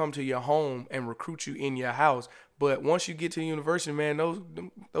 coaches come to your home and recruit you in your house. But once you get to the university, man,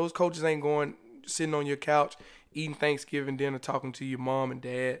 those coaches ain't going sitting on your couch eating Thanksgiving dinner, talking to your mom and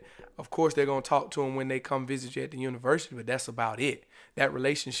dad. Of course, they're going to talk to them when they come visit you at the university, but that's about it. That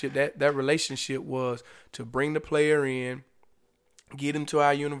relationship was to bring the player in, get him to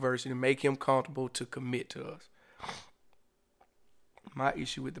our university, make him comfortable to commit to us. My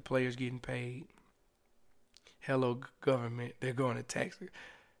issue with the players getting paid, hello government, they're going to tax the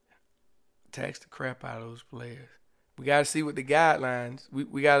crap out of those players. We got to see what the guidelines,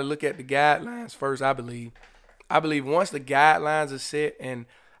 we got to look at the guidelines first, I believe. I believe once the guidelines are set and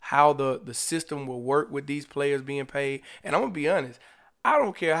how the system will work with these players being paid, and I'm going to be honest, I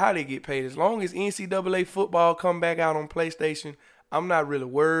don't care how they get paid. As long as NCAA football come back out on PlayStation, I'm not really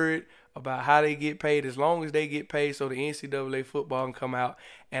worried about how they get paid. As long as they get paid so the NCAA football can come out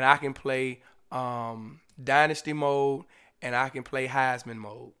and I can play Dynasty mode and I can play Heisman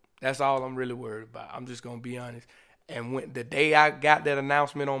mode. That's all I'm really worried about. I'm just going to be honest. And when the day I got that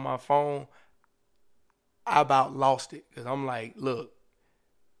announcement on my phone, I about lost it, because I'm like, look,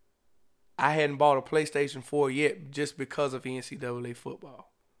 I hadn't bought a PlayStation 4 yet just because of NCAA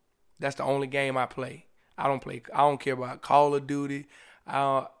football. That's the only game I play. I don't care about Call of Duty.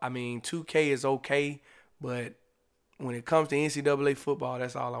 2K is okay, but when it comes to NCAA football,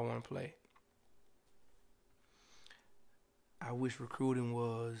 that's all I want to play. I wish recruiting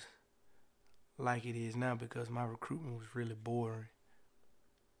was like it is now, because my recruitment was really boring.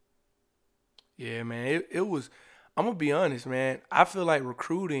 Yeah, man, it was. I'm gonna be honest, man. I feel like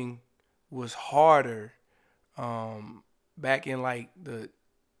recruiting was harder back in like the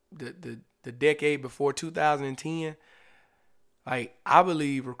decade before 2010. Like, I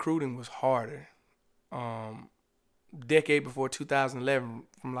believe recruiting was harder. Decade before 2011,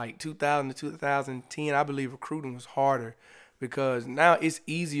 from like 2000 to 2010, I believe recruiting was harder, because now it's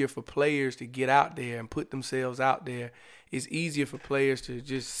easier for players to get out there and put themselves out there. It's easier for players to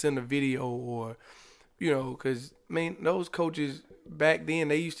just send a video, or, because, those coaches back then,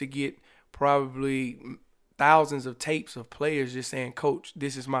 they used to get probably thousands of tapes of players just saying, "Coach,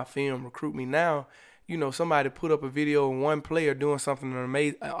 this is my film, recruit me." Now, somebody put up a video of one player doing something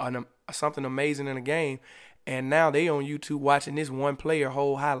amazing in a game, and now they on YouTube watching this one player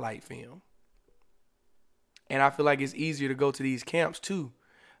whole highlight film. And I feel like it's easier to go to these camps too.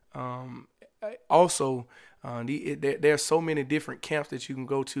 There are so many different camps that you can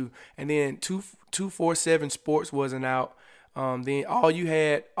go to. And then 247 Sports wasn't out. Then all you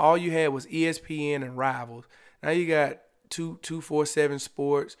had was ESPN and Rivals. Now you got 247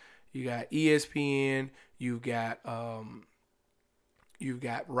 Sports. You got ESPN. You've got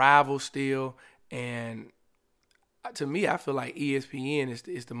Rivals still. And to me, I feel like ESPN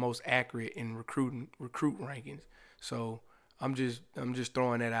is the most accurate in recruit rankings. So I'm just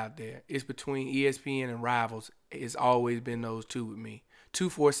throwing that out there. It's between ESPN and Rivals. It's always been those two with me.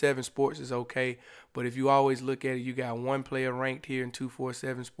 247 Sports is okay, but if you always look at it, you got one player ranked here in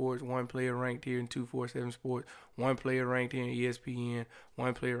 247 Sports, one player ranked here in 247 Sports, one player ranked here in ESPN,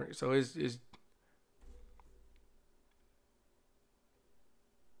 one player. So it's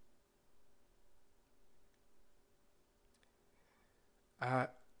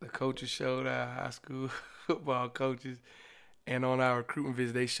the coaches showed our high school football coaches, and on our recruiting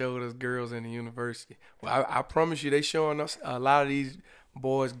visit, they showed us girls in the university. Well, I promise you, they showing us a lot of these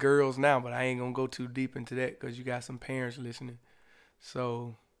boys, girls now, but I ain't gonna go too deep into that because you got some parents listening.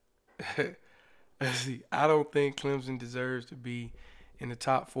 So See, I don't think Clemson deserves to be in the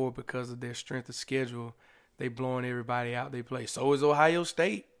top four because of their strength of schedule. They blowing everybody out they play. So is Ohio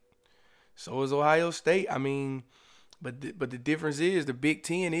State. I mean, but the difference is the Big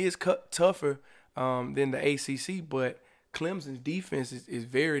Ten is tougher than the ACC, but Clemson's defense is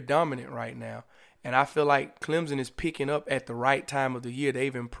very dominant right now. And I feel like Clemson is picking up at the right time of the year.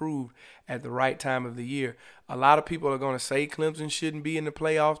 They've improved at the right time of the year. A lot of people are going to say Clemson shouldn't be in the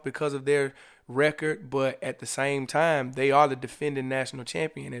playoffs because of their record, but at the same time, they are the defending national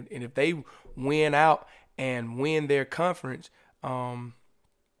champion. And if they win out and win their conference,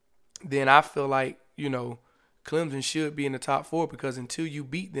 then I feel like, Clemson should be in the top four because until you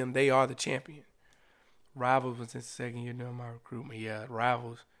beat them, they are the champion. Rivals was in the second year doing my recruitment. Yeah,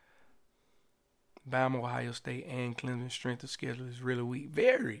 rivals. Bama, Ohio State, and Clemson's strength of schedule is really weak.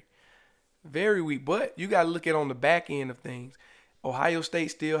 Very, very weak. But you got to look at on the back end of things. Ohio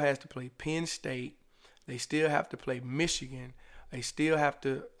State still has to play Penn State. They still have to play Michigan. They still have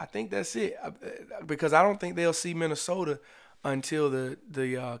to – I think that's it because I don't think they'll see Minnesota until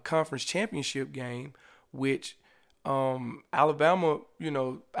the conference championship game, which Alabama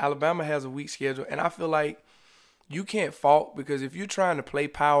has a weak schedule. And I feel like you can't fault because if you're trying to play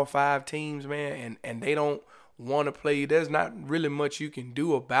Power 5 teams, man, and they don't want to play you, there's not really much you can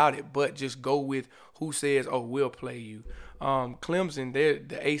do about it but just go with who says, oh, we'll play you. Clemson,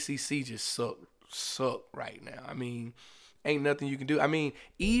 the ACC just suck right now. I mean, ain't nothing you can do. I mean,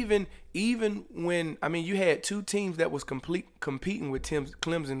 even when you had two teams that was competing with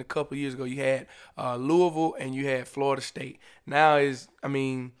Clemson a couple years ago. You had Louisville and you had Florida State. Now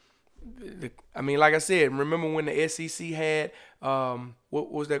like I said, remember when the SEC had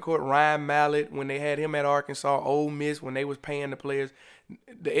what was that called? Ryan Mallett, when they had him at Arkansas, Ole Miss, when they was paying the players.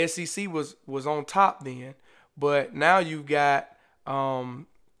 The SEC was on top then, but now you've got the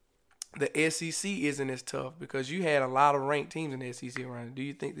SEC isn't as tough because you had a lot of ranked teams in the SEC around. Do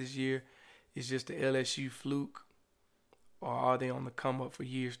you think this year is just the LSU fluke, or are they on the come up for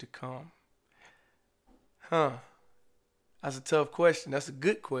years to come? That's a tough question. That's a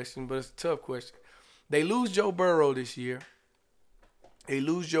good question, but it's a tough question. They lose Joe Burrow this year. They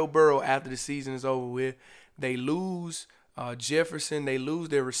lose Joe Burrow after the season is over with. They lose Jefferson. They lose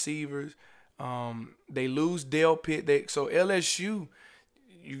their receivers. They lose Dale Pitt. So LSU,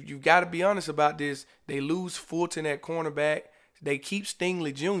 you've got to be honest about this. They lose Fulton at cornerback. They keep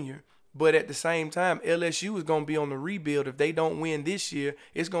Stingley Jr., but at the same time, LSU is going to be on the rebuild. If they don't win this year,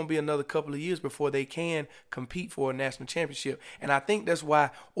 it's going to be another couple of years before they can compete for a national championship. And I think that's why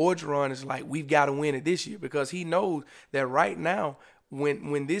Orgeron is like, we've got to win it this year, because he knows that right now,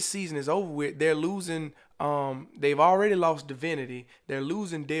 when this season is over with, they're losing. They've already lost Divinity. They're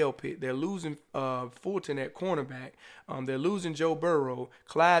losing Dale Pitt. They're losing Fulton at cornerback. They're losing Joe Burrow.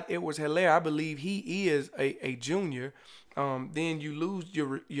 Clyde Edwards-Helaire, I believe he is a junior. Then you lose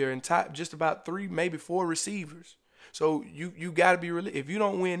your entire just about 3, maybe 4 receivers. So you got to be really. If you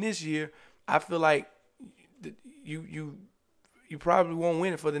don't win this year, I feel like you probably won't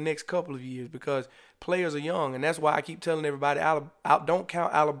win it for the next couple of years because players are young, and that's why I keep telling everybody don't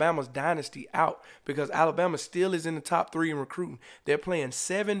count Alabama's dynasty out, because Alabama still is in the top 3 in recruiting. They're playing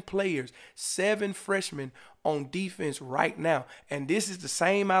 7 players, 7 freshmen on defense right now, and this is the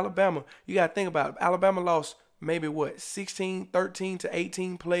same Alabama. You got to think about it. Alabama lost maybe 13 to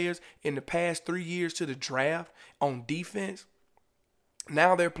 18 players in the past 3 years to the draft on defense.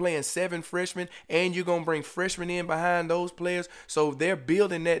 Now they're playing 7 freshmen, and you're going to bring freshmen in behind those players. So they're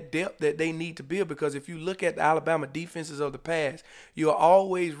building that depth that they need to build, because if you look at the Alabama defenses of the past, you'll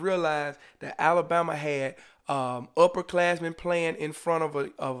always realize that Alabama had upperclassmen playing in front of a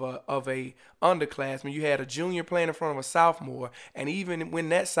underclassman. You had a junior playing in front of a sophomore, and even when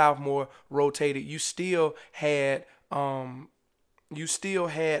that sophomore rotated, you still had a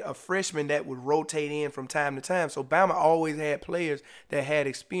freshman that would rotate in from time to time. So Bama always had players that had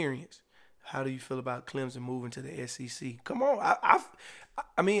experience. How do you feel about Clemson moving to the SEC? Come on.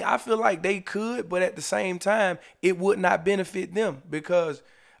 I feel like they could, but at the same time, it would not benefit them because,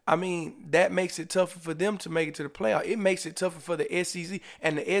 that makes it tougher for them to make it to the playoff. It makes it tougher for the SEC.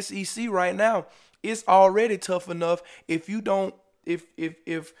 And the SEC right now, it's already tough enough if you don't – if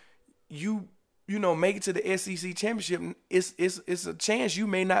you make it to the SEC championship, it's a chance you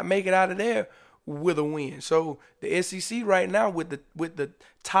may not make it out of there with a win. So the SEC right now, with the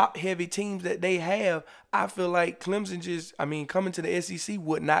top heavy teams that they have, I feel like Clemson coming to the SEC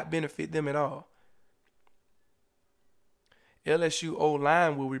would not benefit them at all. LSU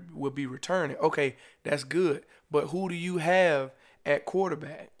O-line will be returning. Okay, that's good. But who do you have at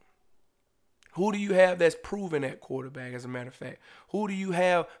quarterback? Who do you have that's proven at quarterback, as a matter of fact? Who do you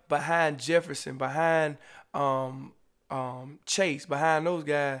have behind Jefferson, behind Chase, behind those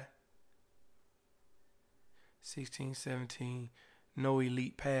guys? 16, 17, no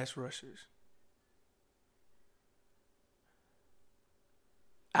elite pass rushers.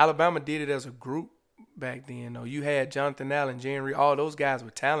 Alabama did it as a group back then, though. You had Jonathan Allen, Jerry Reed, all those guys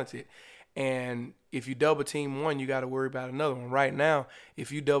were talented. And if you double team one, you got to worry about another one. Right now,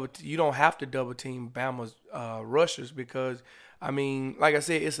 if you you don't have to double team Bama's rushers because, I mean, like I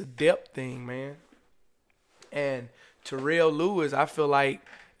said, it's a depth thing, man. And Terrell Lewis, I feel like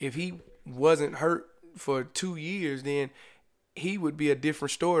if he wasn't hurt for 2 years, then he would be a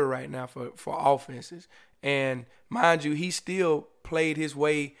different story right now for offenses. And mind you, he still played his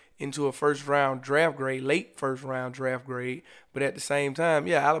way into a first-round draft grade, late first-round draft grade. But at the same time,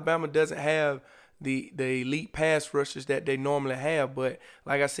 yeah, Alabama doesn't have the elite pass rushers that they normally have. But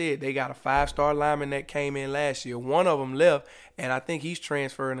like I said, they got a 5-star lineman that came in last year. One of them left, and I think he's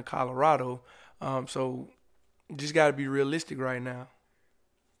transferring to Colorado. So just got to be realistic right now.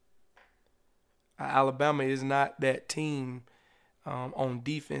 Alabama is not that team on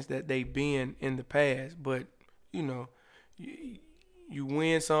defense that they've been in the past. But, you know, you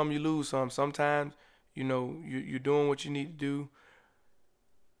win some, you lose some. Sometimes, you know, you're doing what you need to do.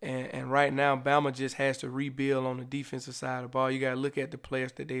 And right now, Bama just has to rebuild on the defensive side of the ball. You got to look at the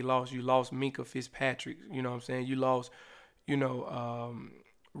players that they lost. You lost Minkah Fitzpatrick. You know what I'm saying? You lost,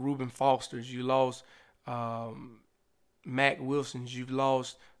 Reuben Fosters. You lost Mac Wilsons. You've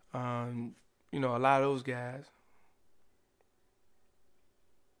lost, a lot of those guys.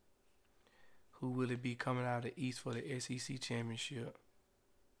 Who will it be coming out of the East for the SEC championship?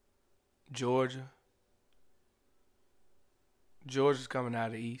 Georgia. Georgia's coming out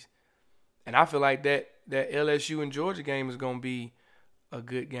of the East. And I feel like that LSU and Georgia game is going to be a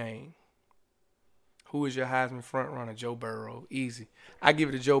good game. Who is your Heisman front runner? Joe Burrow. Easy. I give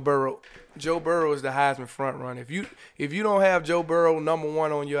it to Joe Burrow. Joe Burrow is the Heisman front runner. If you don't have Joe Burrow number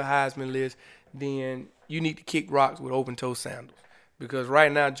one on your Heisman list, then you need to kick rocks with open-toe sandals. Because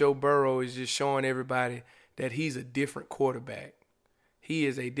right now, Joe Burrow is just showing everybody that he's a different quarterback. He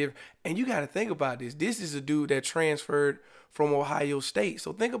is a different – and you got to think about this. This is a dude that transferred from Ohio State.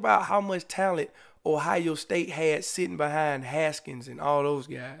 So think about how much talent Ohio State had sitting behind Haskins and all those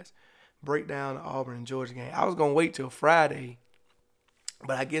guys. Break down the Auburn and Georgia game. I was going to wait till Friday,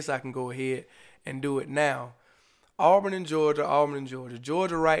 but I guess I can go ahead and do it now. Auburn and Georgia.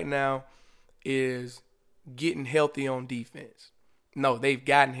 Georgia right now is getting healthy on defense. No, they've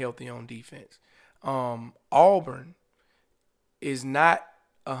gotten healthy on defense. Auburn is not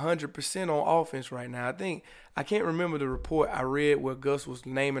 100% on offense right now. I can't remember the report I read where Gus was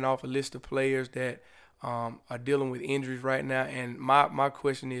naming off a list of players that are dealing with injuries right now. And my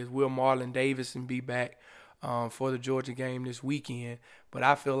question is, will Marlon Davidson be back for the Georgia game this weekend? But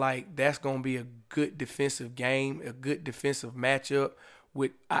I feel like that's going to be a good defensive game, a good defensive matchup.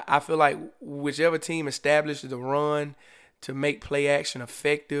 I feel like whichever team establishes the run to make play action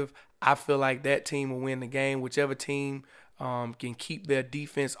effective, I feel like that team will win the game. Whichever team can keep their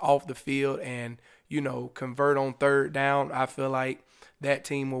defense off the field and, convert on third down, I feel like that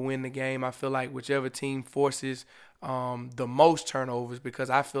team will win the game. I feel like whichever team forces the most turnovers,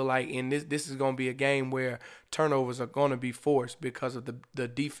 because I feel like in this is going to be a game where turnovers are going to be forced because of the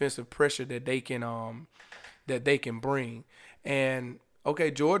defensive pressure that they can bring. And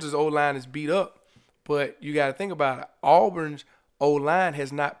okay, Georgia's O-line is beat up, but you got to think about it. Auburn's O-line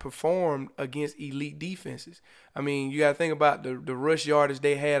has not performed against elite defenses. I mean, you got to think about the rush yardage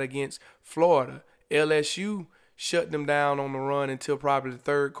they had against Florida. LSU shut them down on the run until probably the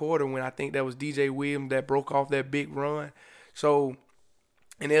third quarter when I think that was DJ Williams that broke off that big run. So,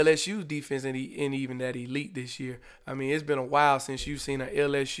 and LSU's defense ain't even that elite this year. I mean, it's been a while since you've seen an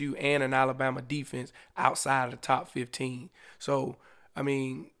LSU and an Alabama defense outside of the top 15. So, I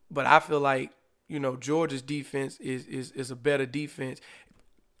mean, but I feel like, Georgia's defense is a better defense.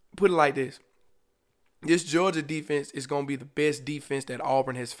 Put it like this. This Georgia defense is going to be the best defense that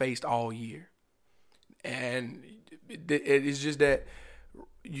Auburn has faced all year. And it's just that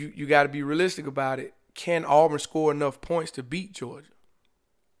you got to be realistic about it. Can Auburn score enough points to beat Georgia?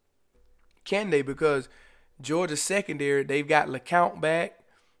 Can they? Because Georgia's secondary, they've got LeCount back.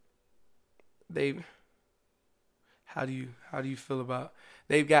 How do you feel about?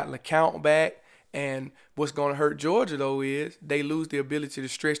 They've got LeCount back. And what's going to hurt Georgia, though, is they lose the ability to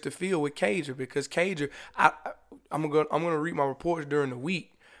stretch the field with Cager, because Cager, I'm going to read my reports during the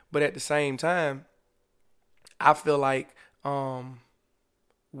week, but at the same time, I feel like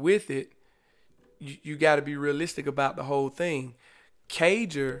with it, you got to be realistic about the whole thing.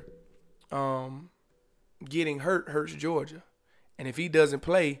 Cager getting hurt hurts Georgia. And if he doesn't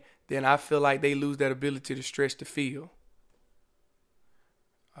play, then I feel like they lose that ability to stretch the field.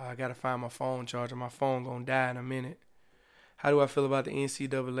 I got to find my phone charger. My phone going to die in a minute. How do I feel about the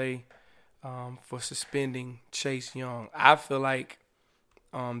NCAA for suspending Chase Young? I feel like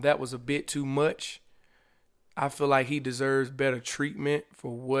that was a bit too much. I feel like he deserves better treatment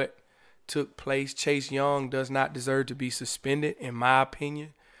for what took place. Chase Young does not deserve to be suspended, in my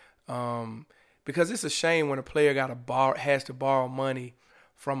opinion, because it's a shame when a player has to borrow money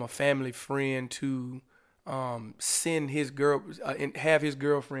from a family friend to send his girl and have his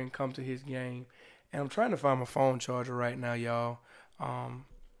girlfriend come to his game. And I'm trying to find my phone charger right now, y'all. I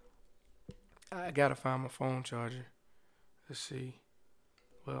gotta find my phone charger. Let's see.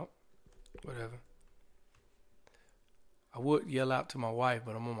 Well, whatever. I would yell out to my wife,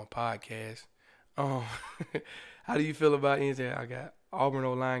 but I'm on my podcast. How do you feel about anything? I got Auburn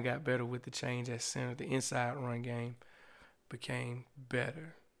O-line got better with the change at center. The inside run game became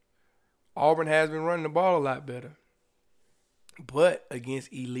better. Auburn has been running the ball a lot better. But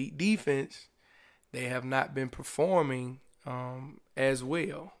against elite defense, they have not been performing as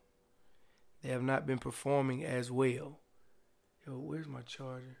well. They have not been performing as well. Yo, where's my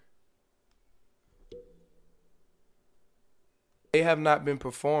charger? They have not been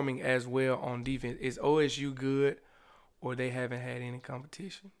performing as well on defense. Is OSU good, or they haven't had any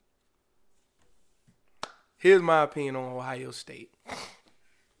competition? Here's my opinion on Ohio State.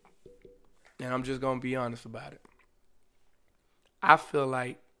 And I'm just going to be honest about it. I feel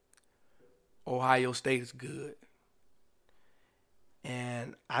like Ohio State is good.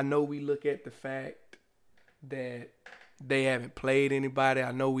 And I know we look at the fact that they haven't played anybody.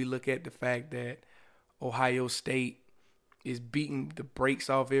 I know we look at the fact that Ohio State is beating the brakes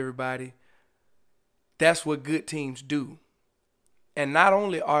off everybody. That's what good teams do. And not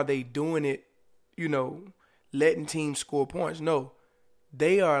only are they doing it, letting teams score points. No,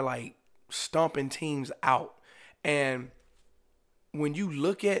 they are like stomping teams out. And when you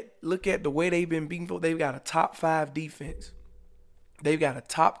look at the way they've been beaten, they've got a top 5 defense. They've got a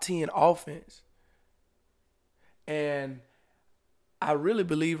top 10 offense. And I really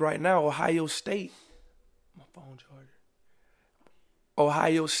believe right now Ohio State, my phone charger.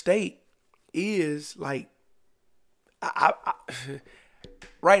 Ohio State is like,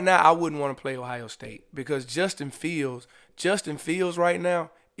 right now I wouldn't want to play Ohio State because Justin Fields right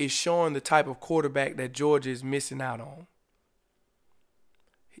now is showing the type of quarterback that Georgia is missing out on.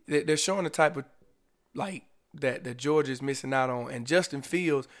 They're showing the type of that Georgia is missing out on. And Justin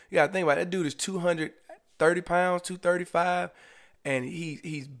Fields, you got to think about it, that dude is 230 pounds, 235, and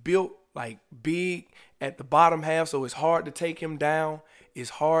he's built like big at the bottom half, so it's hard to take him down.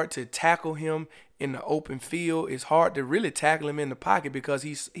 It's hard to tackle him in the open field. It's hard to really tackle him in the pocket because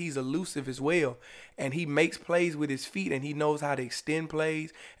he's elusive as well. And he makes plays with his feet, and he knows how to extend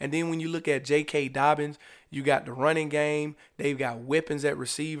plays. And then when you look at J.K. Dobbins, you got the running game. They've got weapons at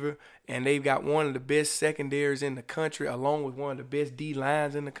receiver, and they've got one of the best secondaries in the country along with one of the best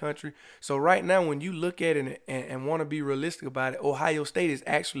D-lines in the country. So right now when you look at it and want to be realistic about it, Ohio State is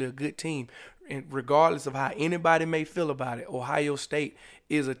actually a good team. And regardless of how anybody may feel about it, Ohio State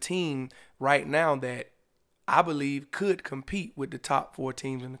is a team right now that I believe could compete with the top 4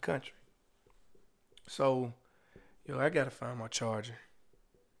 teams in the country. So, I got to find my charger.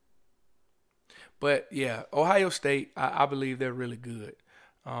 But, yeah, Ohio State, I believe they're really good.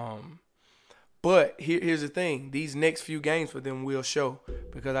 But here's the thing. These next few games for them will show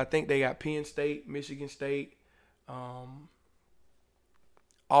because I think they got Penn State, Michigan State,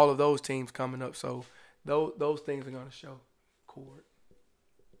 all of those teams coming up. So those things are going to show.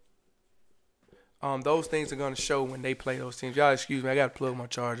 Those things are going to show when they play those teams. Y'all excuse me. I got to plug my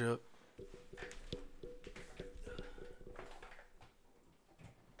charger up.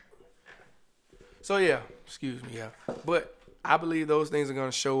 So, yeah. Excuse me. Yeah. But I believe those things are going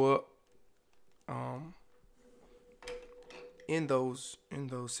to show up in those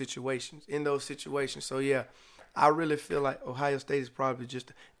situations. So, yeah. I really feel like Ohio State is probably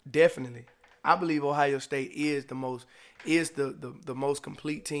definitely. I believe Ohio State is the most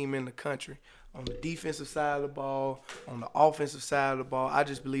complete team in the country on the defensive side of the ball, on the offensive side of the ball. I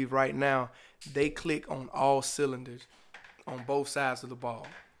just believe right now they click on all cylinders on both sides of the ball.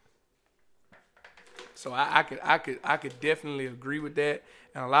 So I could definitely agree with that.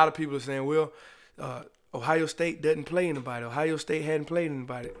 And a lot of people are saying, well, Ohio State doesn't play anybody. Ohio State hadn't played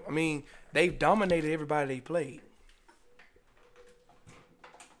anybody. I mean, they've dominated everybody they played.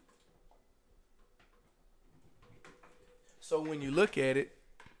 So when you look at it,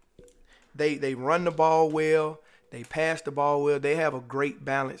 they run the ball well. They pass the ball well. They have a great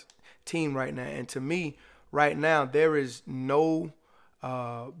balance. team right now. And to me, right now, there is no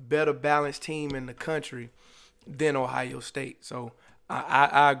better balanced team in the country than Ohio State. So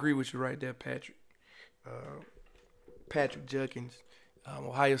I agree with you right there, Patrick. Patrick Judkins.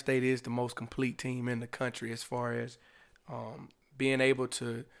 Ohio State is the most complete team in the country as far as being able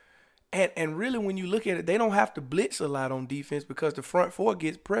to – and really when you look at it, they don't have to blitz a lot on defense because the front four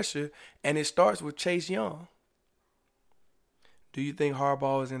gets pressure, and it starts with Chase Young. Do you think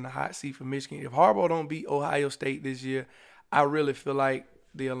Harbaugh is in the hot seat for Michigan? If Harbaugh don't beat Ohio State this year, I really feel like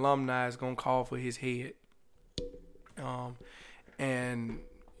the alumni is going to call for his head. And,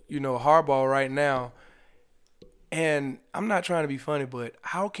 you know, Harbaugh right now, and I'm not trying to be funny, but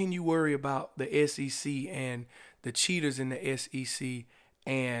how can you worry about the SEC and the cheaters in the SEC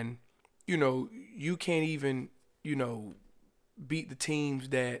and, you know, you can't even, you know, beat the teams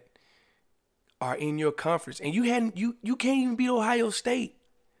that are in your conference, and you can't even beat Ohio State.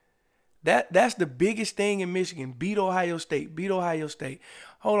 That's the biggest thing in Michigan. Beat Ohio State. Beat Ohio State.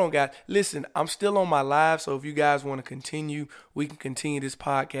 Hold on, guys. Listen, I'm still on my live, so if you guys want to continue, we can continue this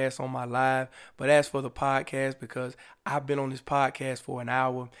podcast on my live. But as for the podcast, because I've been on this podcast for an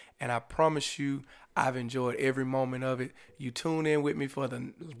hour, and I promise you, I've enjoyed every moment of it. You tune in with me for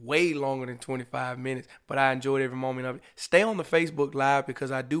the way longer than 25 minutes, but I enjoyed every moment of it. Stay on the Facebook Live because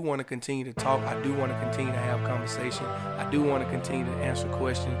I do want to continue to talk. I do want to continue to have conversation. I do want to continue to answer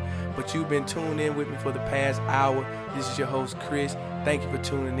questions. But you've been tuned in with me for the past hour. This is your host, Chris. Thank you for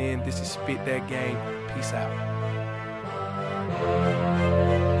tuning in. This is Spit That Game. Peace out.